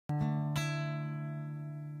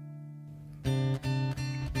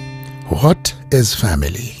What is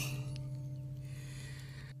family?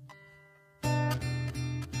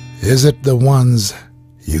 Is it the ones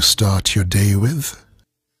you start your day with?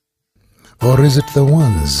 Or is it the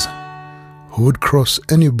ones who would cross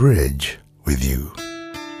any bridge with you?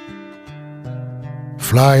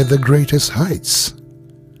 Fly the greatest heights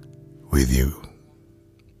with you?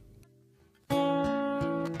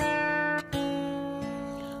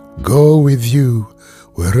 Go with you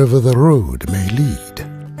wherever the road may lead.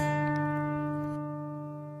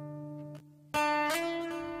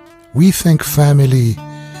 We think family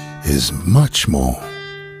is much more.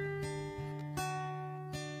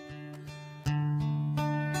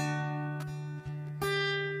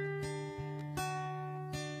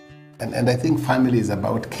 And I think family is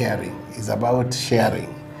about caring, is about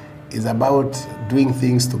sharing, is about doing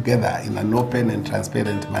things together in an open and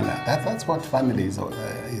transparent manner. That's what family is all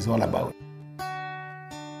about.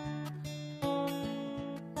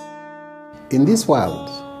 In this world,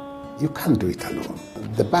 you can't do it alone.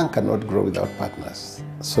 The bank cannot grow without partners.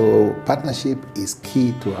 So partnership is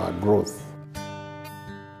key to our growth.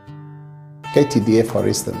 KTDA, for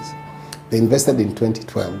instance, they invested in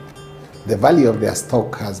 2012. The value of their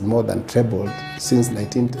stock has more than trebled since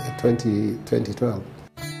 2012.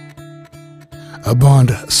 A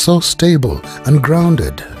bond so stable and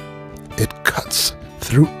grounded, it cuts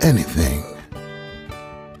through anything.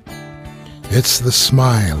 It's the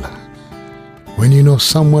smile when you know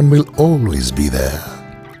someone will always be there.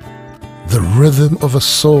 The rhythm of a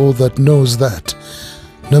soul that knows that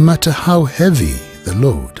no matter how heavy the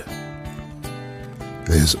load,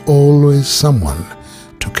 there's always someone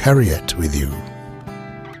to carry it with you.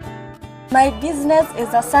 My business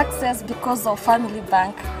is a success because of Family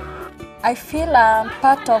Bank. I feel I'm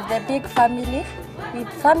part of the big family. With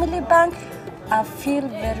Family Bank, I feel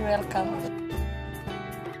very welcome.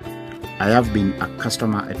 I have been a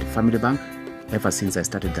customer at Family Bank ever since I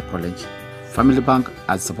started the college. Family Bank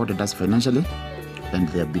has supported us financially and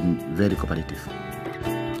they have been very cooperative.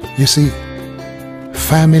 You see,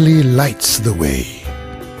 family lights the way.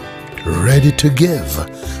 Ready to give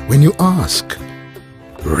when you ask.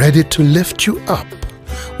 Ready to lift you up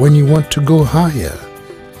when you want to go higher.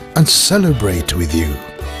 And celebrate with you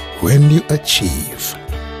when you achieve.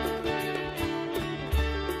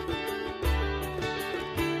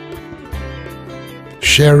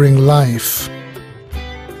 Sharing life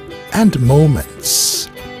and moments.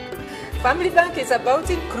 Family Bank is about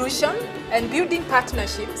inclusion and building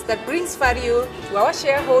partnerships that brings value to our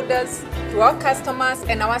shareholders, to our customers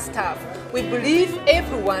and our staff. We believe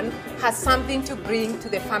everyone has something to bring to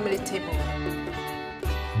the family table.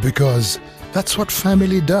 Because that's what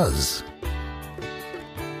family does.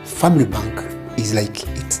 Family Bank is like,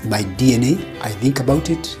 it's my DNA. I think about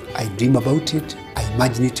it, I dream about it, I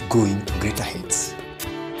imagine it going to greater heights.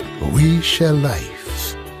 We share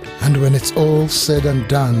life, and when it's all said and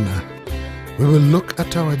done, we will look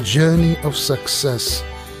at our journey of success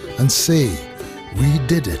and say we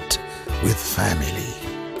did it with family.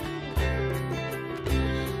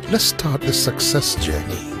 Let's start the success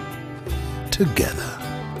journey together.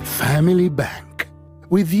 Family Bank,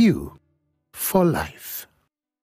 with you for life.